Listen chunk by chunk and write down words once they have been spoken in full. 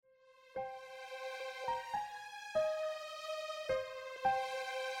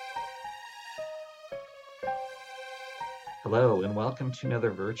Hello, and welcome to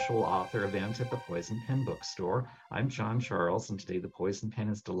another virtual author event at the Poison Pen Bookstore. I'm John Charles, and today the Poison Pen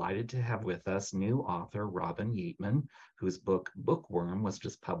is delighted to have with us new author Robin Yeatman, whose book Bookworm was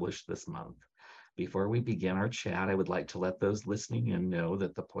just published this month. Before we begin our chat, I would like to let those listening in know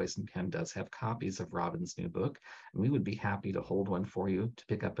that the Poison Pen does have copies of Robin's new book, and we would be happy to hold one for you to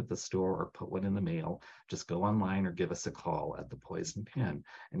pick up at the store or put one in the mail. Just go online or give us a call at the Poison Pen.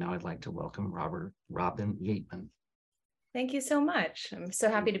 And now I'd like to welcome Robin Yeatman. Thank you so much. I'm so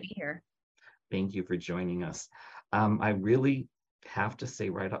happy to be here. Thank you for joining us. I really have to say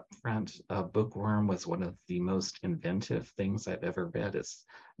right up front, Bookworm was one of the most inventive things I've ever read. It's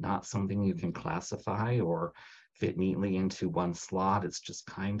not something you can classify or fit neatly into one slot. It's just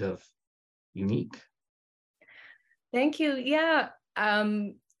kind of unique. Thank you. Yeah,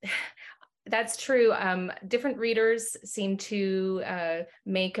 that's true. Different readers seem to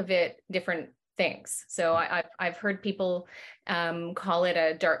make of it different things. So I've heard people call it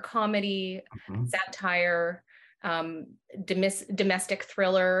a dark comedy, satire, domestic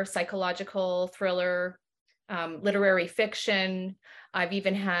thriller, psychological thriller, literary fiction. I've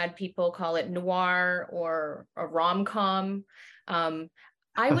even had people call it noir or a rom-com. I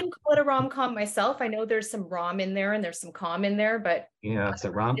wouldn't call it a rom-com myself. I know there's some rom in there and there's some com in there, but yeah, it's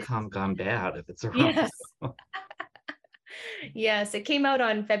a rom-com gone bad if it's a rom-com. Yes. Yes, it came out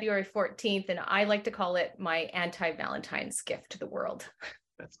on February 14th, and I like to call it my anti-Valentine's gift to the world.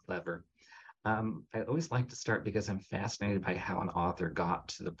 That's clever. I always like to start because I'm fascinated by how an author got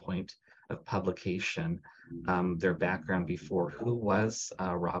to the point of publication, their background before. Who was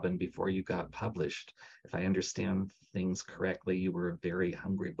Robin before you got published? If I understand things correctly, you were a very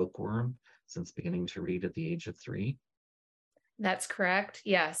hungry bookworm since beginning to read at the age of 3. That's correct.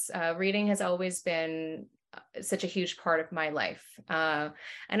 Yes, reading has always been such a huge part of my life.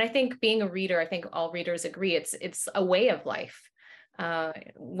 And I think being a reader, I think all readers agree, it's a way of life.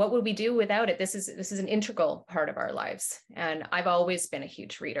 What would we do without it? This is an integral part of our lives. And I've always been a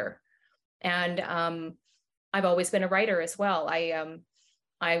huge reader. And I've always been a writer as well.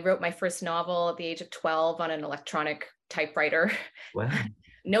 I wrote my first novel at the age of 12 on an electronic typewriter. Wow.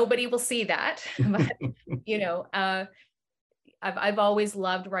 Nobody will see that, but I've always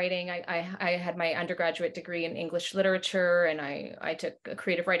loved writing. I had my undergraduate degree in English literature, and I took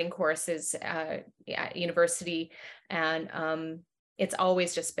creative writing courses at university, and it's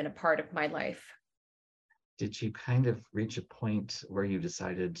always just been a part of my life. Did you kind of reach a point where you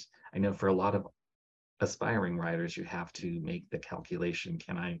decided, I know for a lot of aspiring writers, you have to make the calculation,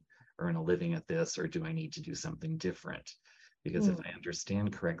 can I earn a living at this, or do I need to do something different? Because if I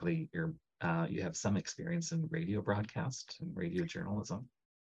understand correctly, you have some experience in radio broadcast and radio journalism.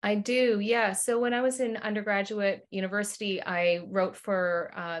 I do, yeah. So when I was in undergraduate university, I wrote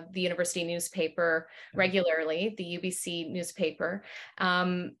for the university newspaper regularly, the UBC newspaper.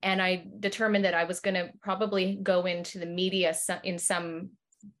 And I determined that I was going to probably go into the media in some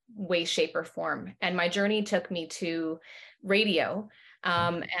way, shape, or form. And my journey took me to radio.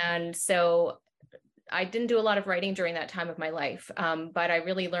 And so I didn't do a lot of writing during that time of my life, but I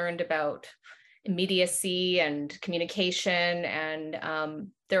really learned about immediacy and communication. And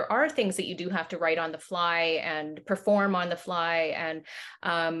there are things that you do have to write on the fly and perform on the fly.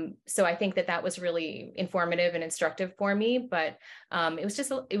 And so I think that was really informative and instructive for me, but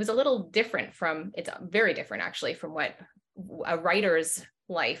it was a little different it's very different actually from what a writer's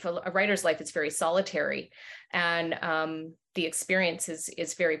life. A writer's life is very solitary, and the experience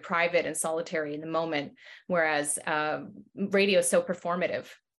is very private and solitary in the moment, whereas radio is so performative.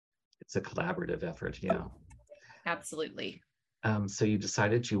 It's a collaborative effort, yeah. Absolutely. So you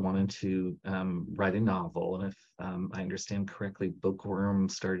decided you wanted to write a novel, and if I understand correctly, Bookworm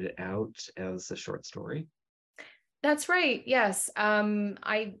started out as a short story. That's right. Yes.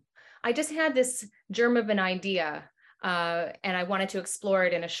 I just had this germ of an idea, and I wanted to explore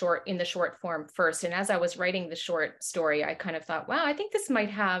it in the short form first. And as I was writing the short story, I kind of thought, wow, I think this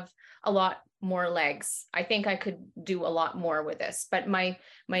might have a lot more legs. I think I could do a lot more with this. But my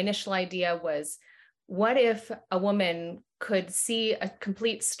initial idea was, what if a woman could see a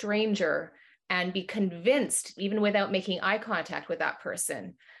complete stranger and be convinced, even without making eye contact with that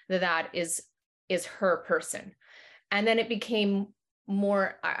person, that is her person? And then it became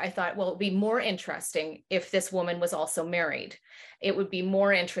more, I thought, well, it'd be more interesting if this woman was also married. It would be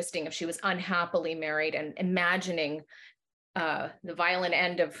more interesting if she was unhappily married and imagining the violent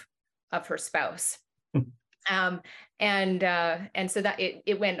end of her spouse. And so that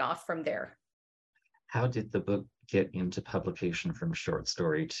it went off from there. How did the book get into publication from short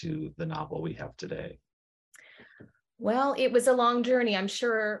story to the novel we have today? Well, it was a long journey. I'm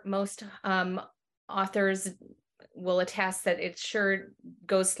sure most authors will attest that it sure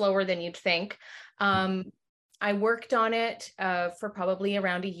goes slower than you'd think. I worked on it for probably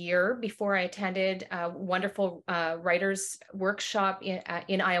around a year before I attended a wonderful writers workshop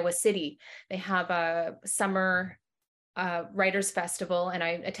in Iowa City. They have a summer writers festival, and I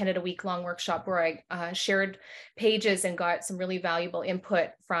attended a week-long workshop where I shared pages and got some really valuable input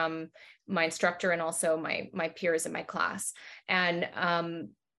from my instructor and also my peers in my class. And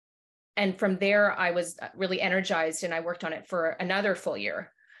from there, I was really energized, and I worked on it for another full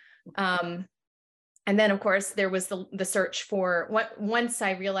year. And then, of course, there was the search for once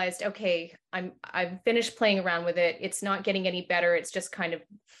I realized, okay, I've finished playing around with it. It's not getting any better. It's just kind of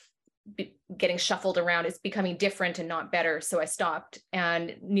getting shuffled around. It's becoming different and not better. So I stopped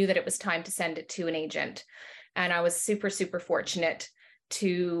and knew that it was time to send it to an agent. And I was super, super fortunate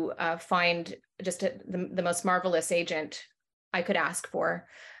to find just the most marvelous agent I could ask for.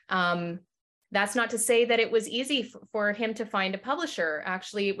 That's not to say that it was easy for him to find a publisher.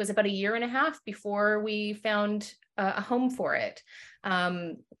 Actually, it was about a year and a half before we found a home for it.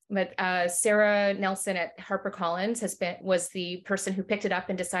 But Sarah Nelson at HarperCollins was the person who picked it up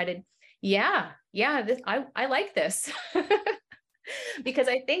and decided, I like this. Because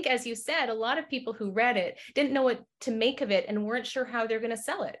I think, as you said, a lot of people who read it didn't know what to make of it and weren't sure how they're going to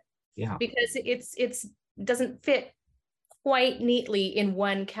sell it. Yeah. Because it's doesn't fit quite neatly in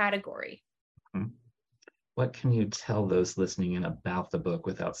one category. What can you tell those listening in about the book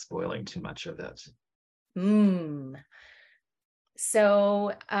without spoiling too much of it?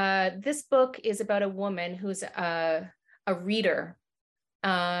 So this book is about a woman who's a reader,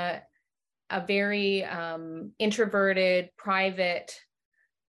 a very introverted, private,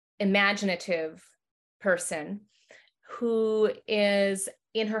 imaginative person who is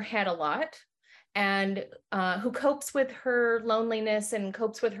in her head a lot, and who copes with her loneliness and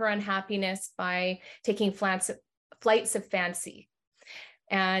copes with her unhappiness by taking flights of fancy.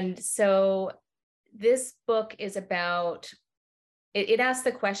 And so this book is about, it asks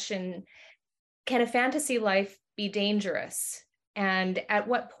the question, can a fantasy life be dangerous? And at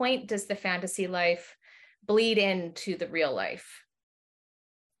what point does the fantasy life bleed into the real life?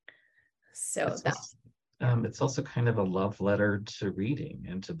 So it's also kind of a love letter to reading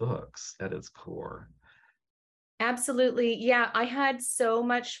and to books at its core. Absolutely. Yeah, I had so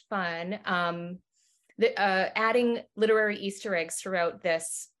much fun adding literary Easter eggs throughout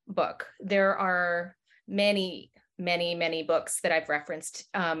this book. There are many, many, many books that I've referenced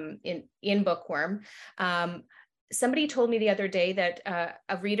in Bookworm. Somebody told me the other day that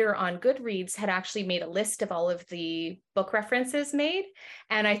a reader on Goodreads had actually made a list of all of the book references made.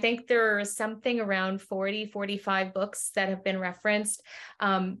 And I think there's something around 40, 45 books that have been referenced.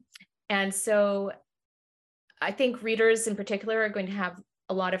 And so I think readers in particular are going to have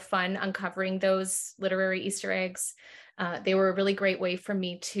a lot of fun uncovering those literary Easter eggs. They were a really great way for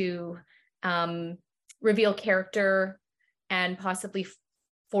me to reveal character and possibly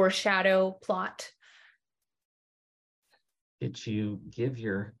foreshadow plot. Did you give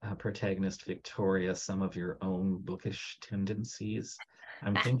your protagonist, Victoria, some of your own bookish tendencies?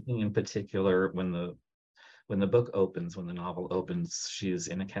 I'm thinking in particular when the book opens, when the novel opens, she's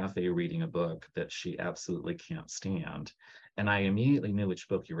in a cafe reading a book that she absolutely can't stand. And I immediately knew which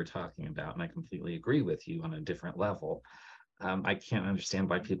book you were talking about, and I completely agree with you on a different level. I can't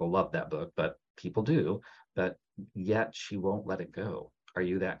understand why people love that book, but people do. But yet she won't let it go. Are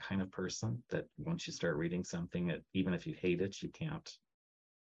you that kind of person that once you start reading something, even if you hate it, you can't?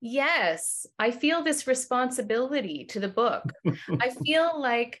 Yes, I feel this responsibility to the book. I feel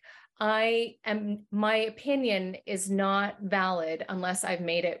like my opinion is not valid unless I've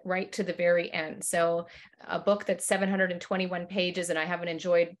made it right to the very end. So a book that's 721 pages and I haven't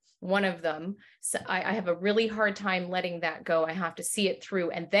enjoyed one of them, so I have a really hard time letting that go. I have to see it through,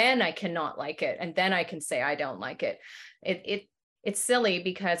 and then I cannot like it. And then I can say I don't like it. It's silly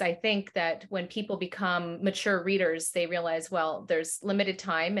because I think that when people become mature readers, they realize, well, there's limited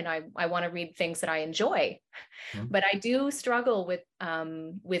time and I want to read things that I enjoy. Mm-hmm. But I do struggle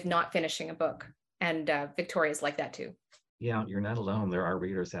with not finishing a book. And Victoria's like that too. Yeah, you're not alone. There are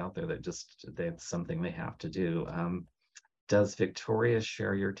readers out there that that's something they have to do. Does Victoria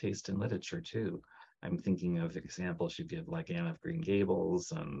share your taste in literature too? I'm thinking of examples you give, like Anne of Green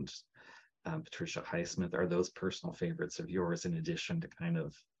Gables and Patricia Highsmith. Are those personal favorites of yours in addition to kind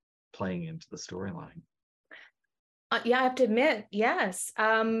of playing into the storyline? Yeah, I have to admit, yes.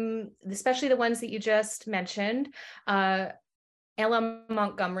 Especially the ones that you just mentioned. Ella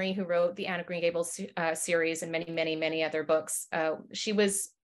Montgomery, who wrote the Anne of Green Gables series and many, many, many other books. She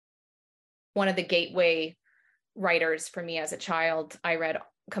was one of the gateway writers for me as a child. I read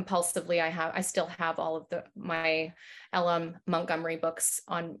compulsively. I still have all of my L.M. Montgomery books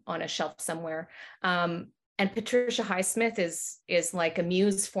on a shelf somewhere. And Patricia Highsmith is like a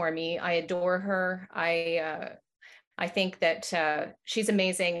muse for me. I adore her. I think that she's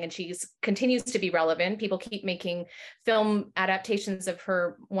amazing, and she continues to be relevant. People keep making film adaptations of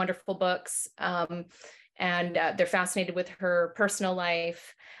her wonderful books, and they're fascinated with her personal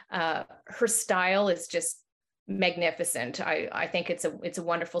life. Her style is just magnificent. I think it's a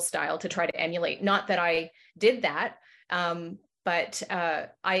wonderful style to try to emulate. Not that I did that, but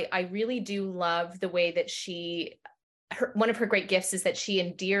I really do love the way that one of her great gifts is that she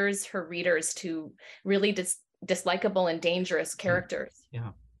endears her readers to really dislikable and dangerous characters.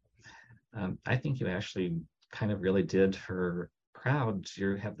 Yeah. I think you actually kind of really did her proud.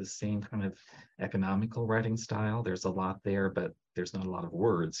 You have the same kind of economical writing style. There's a lot there, but there's not a lot of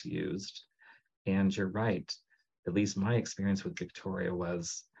words used. And you're right. At least my experience with Victoria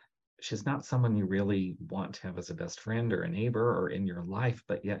was she's not someone you really want to have as a best friend or a neighbor or in your life,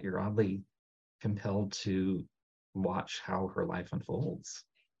 but yet you're oddly compelled to watch how her life unfolds.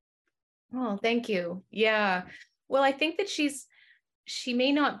 Oh, thank you. Yeah. Well, I think that she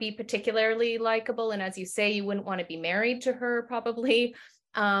may not be particularly likable. And as you say, you wouldn't want to be married to her probably.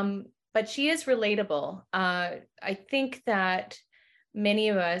 But she is relatable. I think that many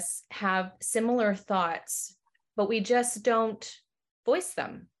of us have similar thoughts, but we just don't voice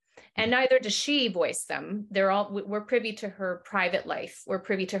them. And neither does she voice them. We're privy to her private life. We're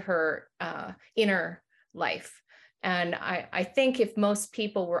privy to her inner life. And I think if most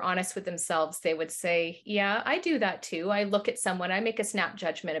people were honest with themselves, they would say, yeah, I do that too. I look at someone, I make a snap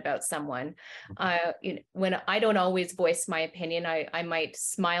judgment about someone. When I don't always voice my opinion, I might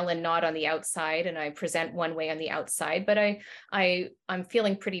smile and nod on the outside, and I present one way on the outside, but I'm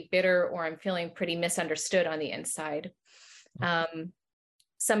feeling pretty bitter, or I'm feeling pretty misunderstood on the inside.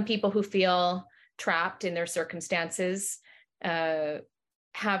 Some people who feel trapped in their circumstances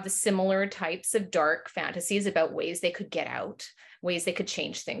have the similar types of dark fantasies about ways they could get out, ways they could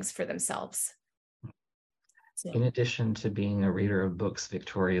change things for themselves. So. In addition to being a reader of books,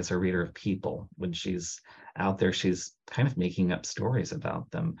 Victoria is a reader of people. When she's out there, she's kind of making up stories about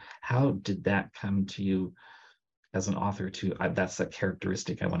them. How did that come to you as an author that's a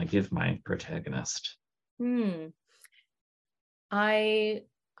characteristic I want to give my protagonist? I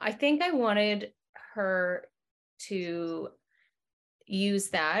think I wanted her to use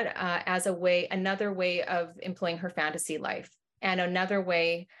that as another way of employing her fantasy life, and another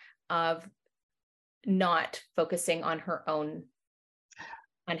way of not focusing on her own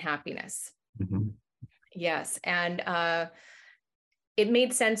unhappiness. Mm-hmm. Yes. And it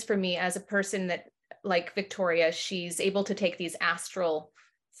made sense for me as a person that, like Victoria, she's able to take these astral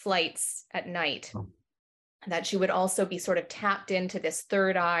flights at night. Oh. That she would also be sort of tapped into this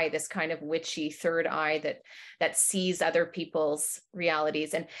third eye, this kind of witchy third eye that sees other people's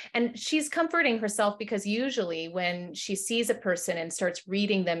realities. And she's comforting herself, because usually when she sees a person and starts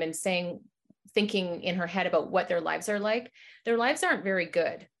reading them and thinking in her head about what their lives are like, their lives aren't very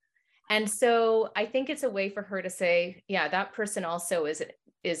good. And so I think it's a way for her to say, yeah, that person also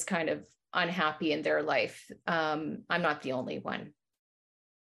is kind of unhappy in their life. I'm not the only one.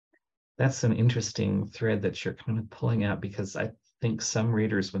 That's an interesting thread that you're kind of pulling out, because I think some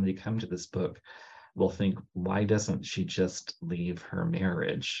readers, when they come to this book, will think, why doesn't she just leave her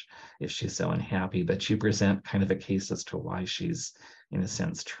marriage if she's so unhappy? But you present kind of a case as to why she's, in a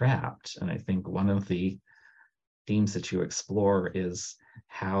sense, trapped. And I think one of the themes that you explore is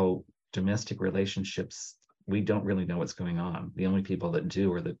how domestic relationships, we don't really know what's going on. The only people that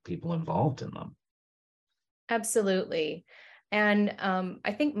do are the people involved in them. Absolutely. And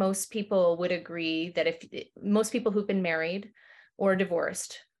I think most people would agree that most people who've been married or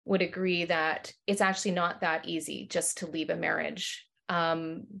divorced would agree that it's actually not that easy just to leave a marriage.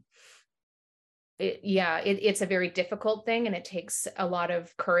 It's a very difficult thing, and it takes a lot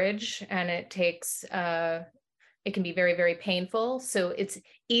of courage, and it can be very, very painful. So it's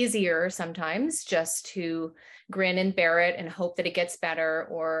easier sometimes just to grin and bear it and hope that it gets better,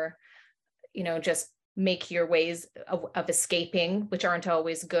 or, just make your ways of escaping, which aren't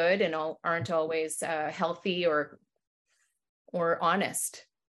always good and aren't always healthy or honest.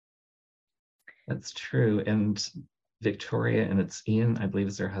 That's true. And Victoria, and it's Ian, I believe,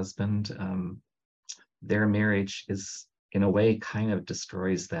 is her husband. Their marriage is, in a way, kind of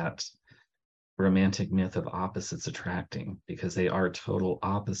destroys that romantic myth of opposites attracting, because they are total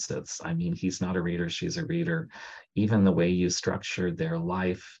opposites. I mean, he's not a reader, she's a reader. Even the way you structured their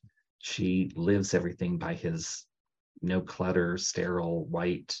life, she lives everything by his no clutter, sterile,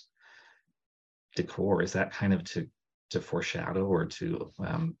 white decor. Is that kind of to to foreshadow or to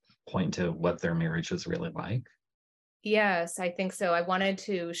point to what their marriage was really like? Yes, I think so. I wanted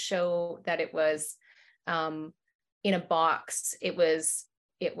to show that it was in a box. It was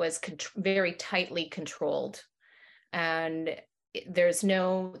very tightly controlled, and there's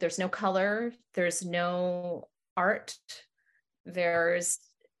no color, there's no art, there's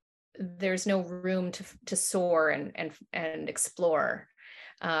no room to soar and explore.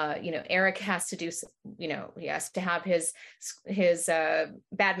 Eric has to do, he has to have his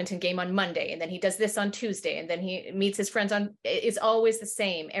badminton game on Monday, and then he does this on Tuesday, and then he meets his friends on, it's always the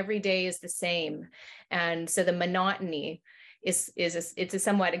same. Every day is the same. And so the monotony it's a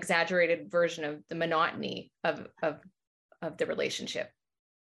somewhat exaggerated version of the monotony of the relationship.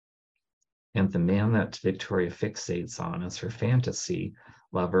 And the man that Victoria fixates on as her fantasy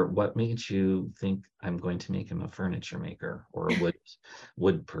lover, what made you think I'm going to make him a furniture maker or a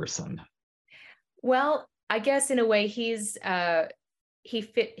wood person? Well, I guess in a way he's like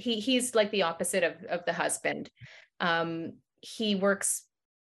the opposite of the husband. He works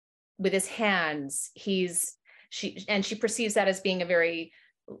with his hands. She perceives that as being a very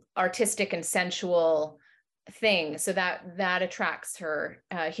artistic and sensual thing, so that attracts her.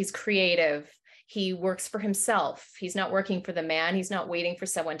 He's creative. He works for himself. He's not working for the man. He's not waiting for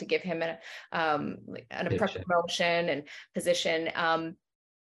someone to give him a promotion and position.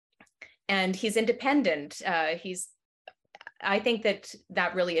 And he's independent. I think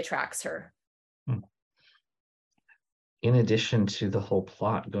that really attracts her. In addition to the whole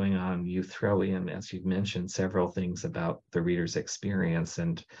plot going on, you throw in, as you've mentioned, several things about the reader's experience.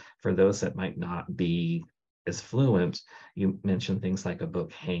 And for those that might not be as fluent, you mentioned things like a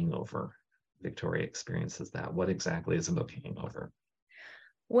book hangover. Victoria experiences that. What exactly is a book hangover?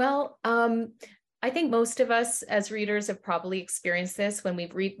 Well, I think most of us as readers have probably experienced this when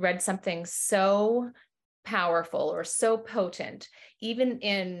we've read something so powerful or so potent, even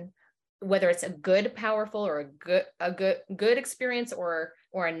in whether it's a good, powerful, or a good experience or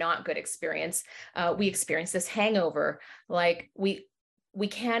a not good experience. We experience this hangover. Like we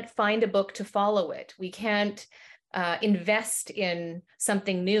can't find a book to follow it. We can't invest in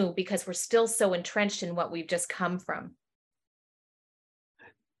something new because we're still so entrenched in what we've just come from.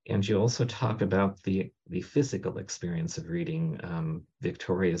 And you also talk about the physical experience of reading.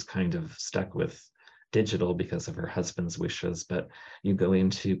 Victoria is kind of stuck with digital because of her husband's wishes, but you go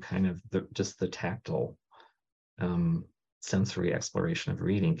into kind of just the tactile sensory exploration of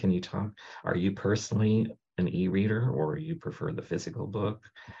reading. Can you talk, are you personally an e-reader or you prefer the physical book?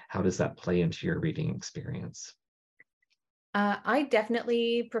 How does that play into your reading experience? I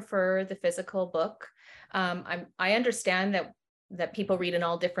definitely prefer the physical book. I understand that people read in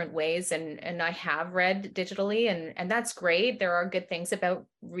all different ways, and I have read digitally, and that's great. There are good things about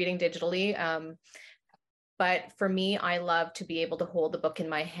reading digitally. But for me, I love to be able to hold the book in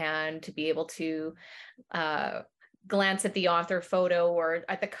my hand, to be able to glance at the author photo or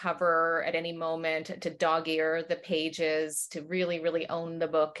at the cover at any moment, to dog ear the pages, to really, really own the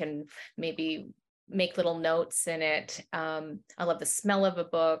book and maybe make little notes in it. I love the smell of a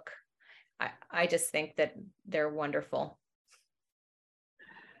book. I just think that they're wonderful.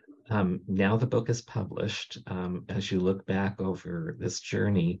 Now the book is published. As you look back over this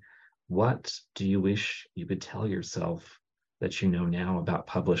journey, what do you wish you could tell yourself that you know now about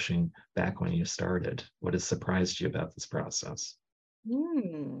publishing back when you started? What has surprised you about this process?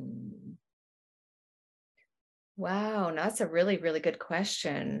 Wow, that's a really, really good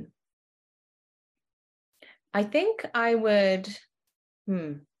question. I think I would,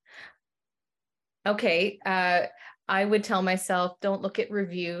 okay, I would tell myself, don't look at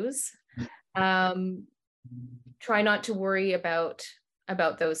reviews. Try not to worry about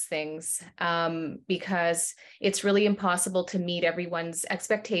those things, because it's really impossible to meet everyone's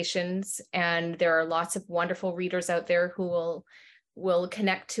expectations. And there are lots of wonderful readers out there who will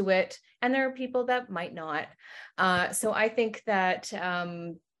connect to it. And there are people that might not. So I think that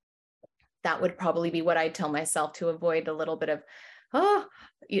that would probably be what I'd tell myself, to avoid a little bit of, a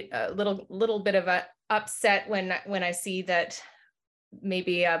little bit of a upset when I see that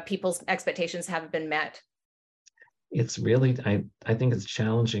maybe people's expectations haven't been met. It's really, I think it's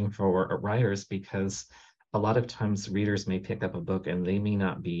challenging for writers because a lot of times readers may pick up a book and they may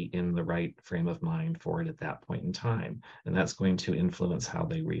not be in the right frame of mind for it at that point in time. And that's going to influence how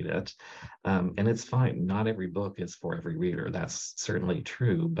they read it. And it's fine. Not every book is for every reader. That's certainly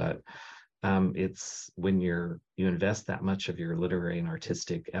true. But it's when you invest that much of your literary and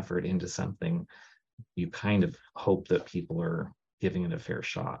artistic effort into something, you kind of hope that people are giving it a fair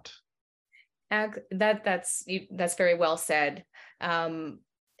shot. That's very well said.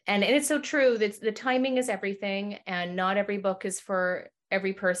 and it's so true that the timing is everything, and not every book is for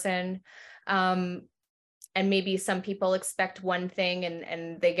every person. And maybe some people expect one thing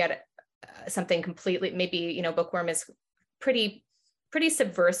and they get something completely, maybe, you know, Bookworm is pretty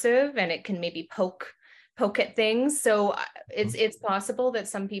subversive, and it can maybe poke at things. So it's possible that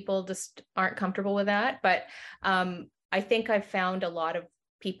some people just aren't comfortable with that. But I think I've found a lot of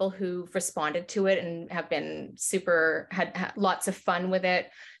people who've responded to it and have been had lots of fun with it.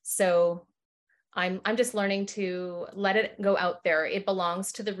 So I'm just learning to let it go out there. It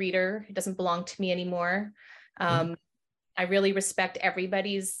belongs to the reader. It doesn't belong to me anymore. I really respect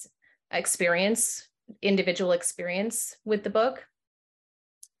everybody's individual experience with the book.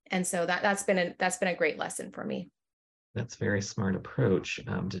 And so that's been a great lesson for me. That's a very smart approach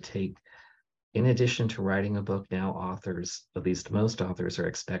to take. In addition to writing a book, now authors, at least most authors, are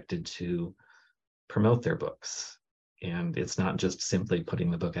expected to promote their books. And it's not just simply putting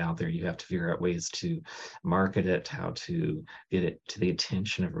the book out there. You have to figure out ways to market it, how to get it to the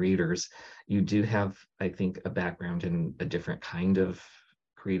attention of readers. You do have, I think, a background in a different kind of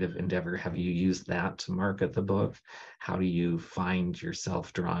creative endeavor. Have you used that to market the book? How do you find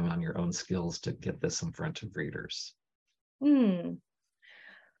yourself drawing on your own skills to get this in front of readers?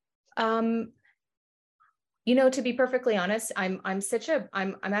 You know, to be perfectly honest, I'm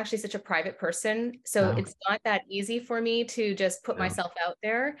actually such a private person. So it's not that easy for me to just put myself out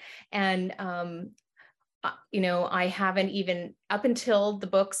there. And you know, I haven't even, up until the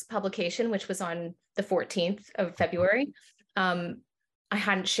book's publication, which was on the 14th of February, I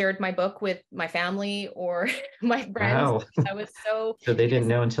hadn't shared my book with my family or my friends. Wow. I was so they didn't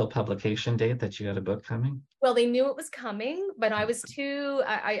know until publication date that you had a book coming? Well, they knew it was coming, but I was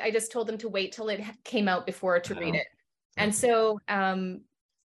I just told them to wait till it came out before to read it. And so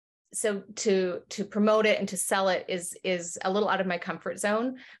so to promote it and to sell it is a little out of my comfort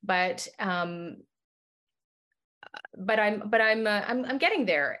zone, but I'm getting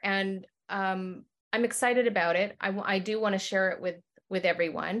there, and I'm excited about it. I do want to share it with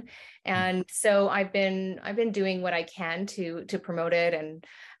everyone, and so I've been doing what I can to promote it and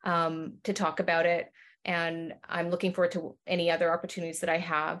to talk about it, and I'm looking forward to any other opportunities that I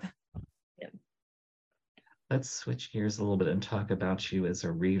have. Let's switch gears a little bit and talk about you as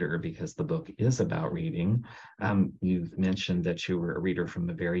a reader, because the book is about reading. You've mentioned that you were a reader from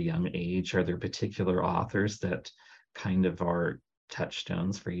a very young age. Are there particular authors that kind of are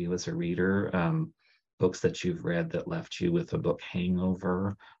touchstones for you as a reader? Books that you've read that left you with a book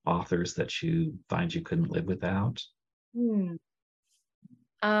hangover, authors that you find you couldn't live without?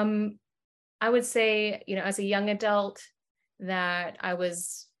 I would say, you know, as a young adult, that I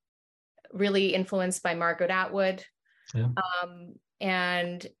was really influenced by Margaret Atwood.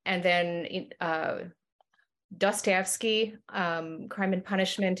 And then Dostoevsky, Crime and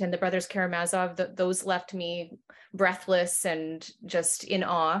Punishment, and the Brothers Karamazov, those left me breathless and just in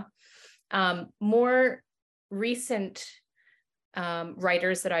awe. More recent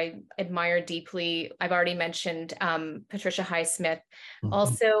writers that I admire deeply, I've already mentioned Patricia Highsmith,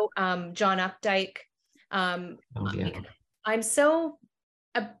 also John Updike. I'm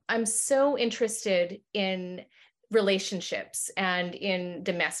so interested in relationships and in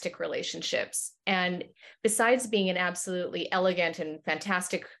domestic relationships. And besides being an absolutely elegant and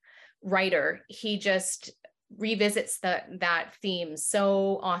fantastic writer, he just revisits that theme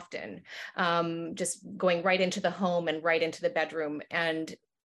so often, just going right into the home and right into the bedroom and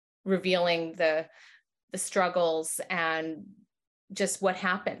revealing the struggles and just what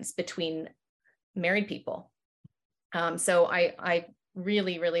happens between married people. So I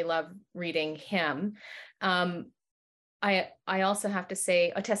really, really love reading him. I also have to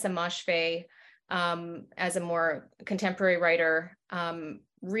say Ottessa Moshfegh, as a more contemporary writer,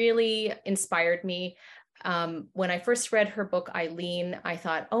 really inspired me. When I first read her book, Eileen, I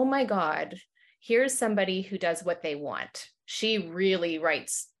thought, oh my God, here's somebody who does what they want. She really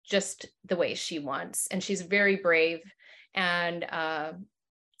writes just the way she wants, and she's very brave. And I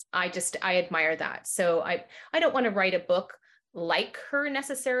admire that. So I don't want to write a book like her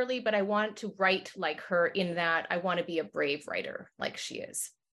necessarily, but I want to write like her in that I want to be a brave writer like she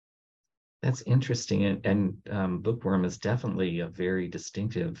is. That's interesting. And Bookworm is definitely a very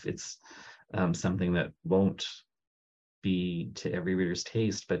distinctive, it's something that won't be to every reader's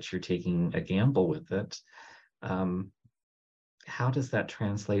taste, but you're taking a gamble with it. How does that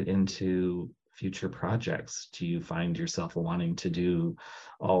translate into future projects? Do you find yourself wanting to do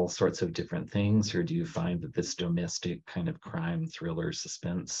all sorts of different things, or do you find that this domestic kind of crime, thriller,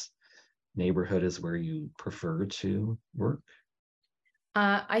 suspense neighborhood is where you prefer to work?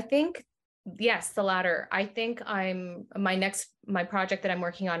 I think Yes, the latter. I think my project that I'm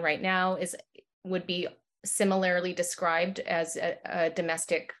working on right now would be similarly described as a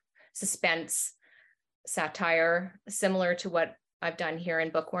domestic suspense satire, similar to what I've done here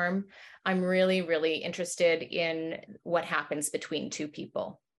in Bookworm. I'm really, really interested in what happens between two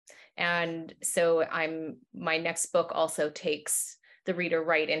people. And so my next book also takes the reader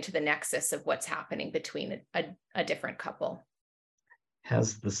right into the nexus of what's happening between a different couple.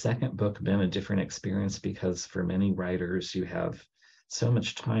 Has the second book been a different experience? Because for many writers, you have so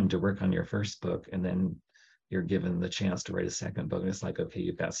much time to work on your first book, and then you're given the chance to write a second book, and it's like, okay,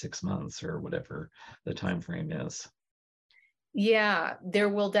 you've got 6 months or whatever the time frame is. Yeah, there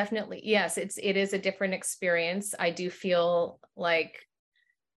will definitely, yes, it is a different experience. I do feel like,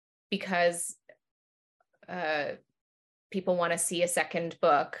 because people want to see a second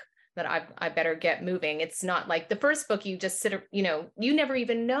book, that I better get moving. It's not like the first book, you just sit, you never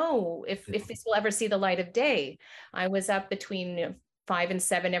even know if this will ever see the light of day. I was up between 5 and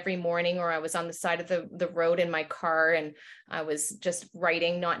 7 every morning, or I was on the side of the road in my car, and I was just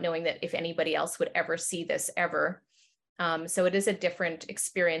writing, not knowing that if anybody else would ever see this ever. So it is a different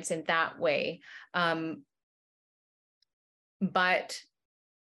experience in that way. But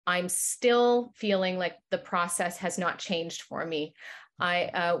I'm still feeling like the process has not changed for me.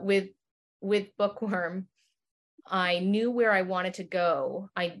 With Bookworm, I knew where I wanted to go.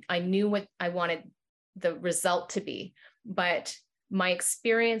 I knew what I wanted the result to be, but my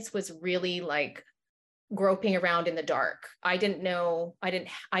experience was really like groping around in the dark. I didn't know, I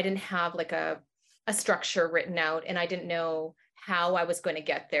didn't have like a structure written out, and I didn't know how I was going to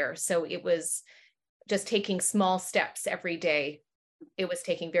get there. So it was just taking small steps every day. It was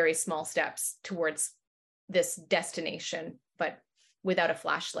taking very small steps towards this destination, but without a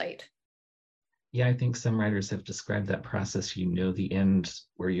flashlight. Yeah, I think some writers have described that process. You know the end,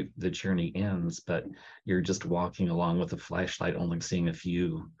 where the journey ends, but you're just walking along with a flashlight, only seeing a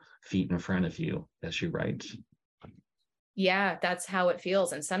few feet in front of you as you write. Yeah, that's how it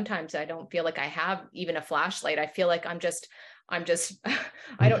feels. And sometimes I don't feel like I have even a flashlight. I feel like I'm just, I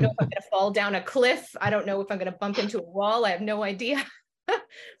don't know if I'm going to fall down a cliff. I don't know if I'm going to bump into a wall. I have no idea.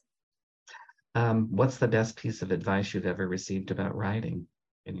 What's the best piece of advice you've ever received about writing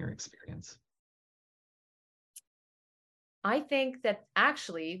in your experience? I think that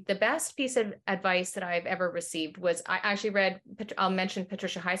actually the best piece of advice that I've ever received was, I actually read, I'll mention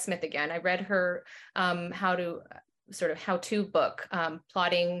Patricia Highsmith again. I read her how-to book,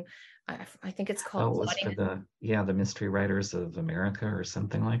 plotting. I think it's called Oh, it was for the Mystery Writers of America or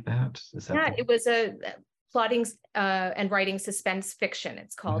something like that. Is that it was a plotting and writing suspense fiction,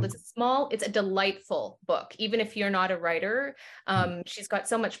 it's called. Mm-hmm. It's a delightful book, even if you're not a writer. She's got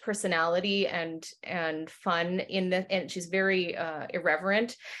so much personality and fun and she's very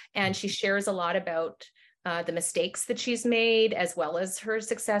irreverent, and she shares a lot about the mistakes that she's made as well as her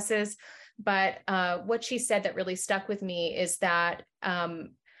successes. But what she said that really stuck with me is that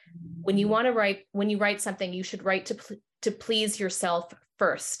when you write something, you should write to please yourself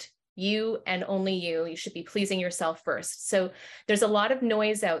first. You and only you should be pleasing yourself first. So there's a lot of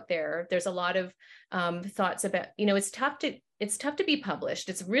noise out there. There's a lot of thoughts about, it's tough to be published.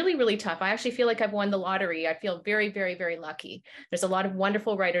 It's really, really tough. I actually feel like I've won the lottery. I feel very, very, very lucky. There's a lot of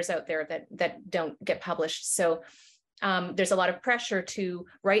wonderful writers out there that don't get published. So there's a lot of pressure to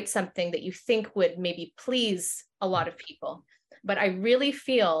write something that you think would maybe please a lot of people. But I really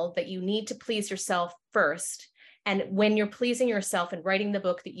feel that you need to please yourself first. And when you're pleasing yourself and writing the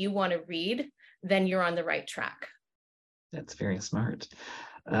book that you want to read, then you're on the right track. That's very smart.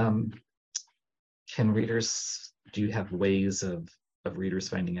 Do you have ways of readers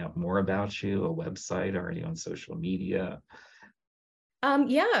finding out more about you? A website? Are you on social media?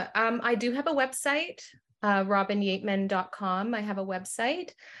 I do have a website, robinyateman.com. I have a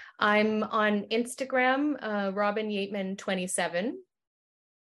website. I'm on Instagram, robinyateman27.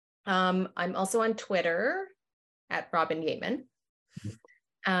 I'm also on Twitter at Robin Yateman.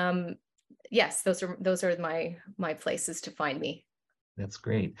 Yes, those are my places to find me. That's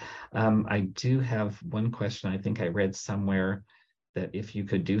great. I do have one question. I think I read somewhere that if you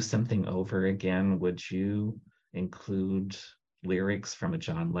could do something over again, would you include lyrics from a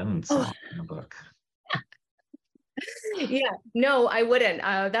John Lennon song in the book? Yeah, no, I wouldn't.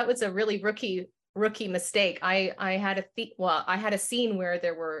 That was a really rookie mistake. I had a scene where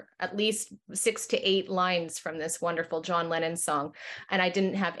there were at least 6 to 8 lines from this wonderful John Lennon song, and I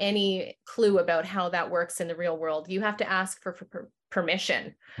didn't have any clue about how that works in the real world. You have to ask for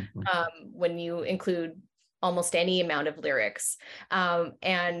permission when you include almost any amount of lyrics,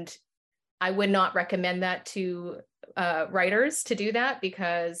 and I would not recommend that to writers to do that,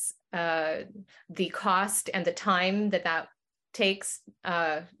 because the cost and the time that takes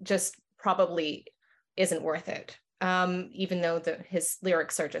just probably isn't worth it. Even though his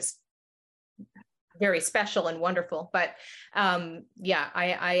lyrics are just very special and wonderful. But yeah,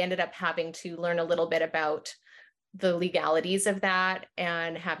 I ended up having to learn a little bit about the legalities of that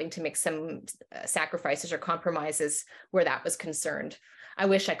and having to make some sacrifices or compromises where that was concerned. I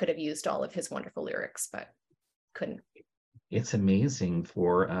wish I could have used all of his wonderful lyrics, but couldn't. It's amazing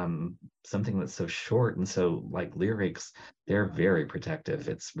for something that's so short and so like lyrics, they're very protective.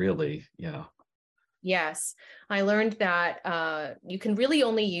 It's really, yeah. Yes, I learned that you can really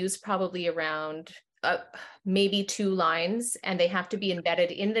only use probably around maybe 2 lines, and they have to be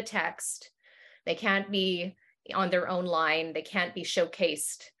embedded in the text. They can't be on their own line. They can't be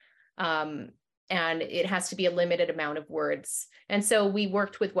showcased. And it has to be a limited amount of words. And so we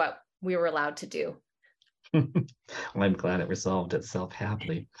worked with what we were allowed to do. Well, I'm glad it resolved itself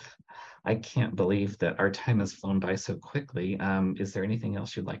happily. I can't believe that our time has flown by so quickly. Is there anything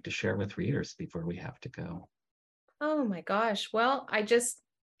else you'd like to share with readers before we have to go? Oh my gosh. Well, I'm just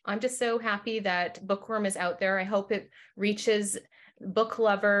so happy that Bookworm is out there. I hope it reaches book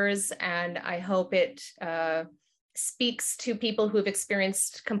lovers, and I hope it speaks to people who have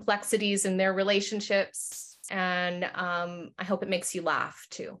experienced complexities in their relationships. And I hope it makes you laugh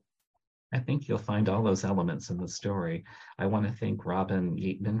too. I think you'll find all those elements in the story. I want to thank Robin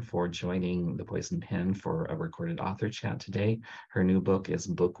Yeatman for joining the Poison Pen for a recorded author chat today. Her new book is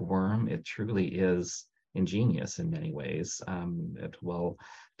Bookworm. It truly is ingenious in many ways. It will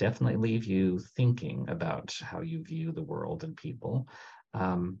definitely leave you thinking about how you view the world and people.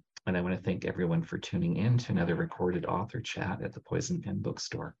 And I want to thank everyone for tuning in to another recorded author chat at the Poison Pen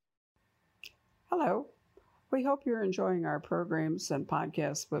Bookstore. Hello. We hope you're enjoying our programs and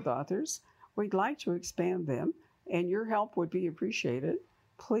podcasts with authors. We'd like to expand them, and your help would be appreciated.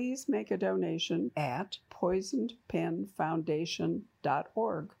 Please make a donation at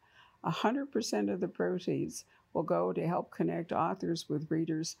poisonedpenfoundation.org. 100% of the proceeds will go to help connect authors with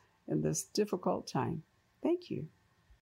readers in this difficult time. Thank you.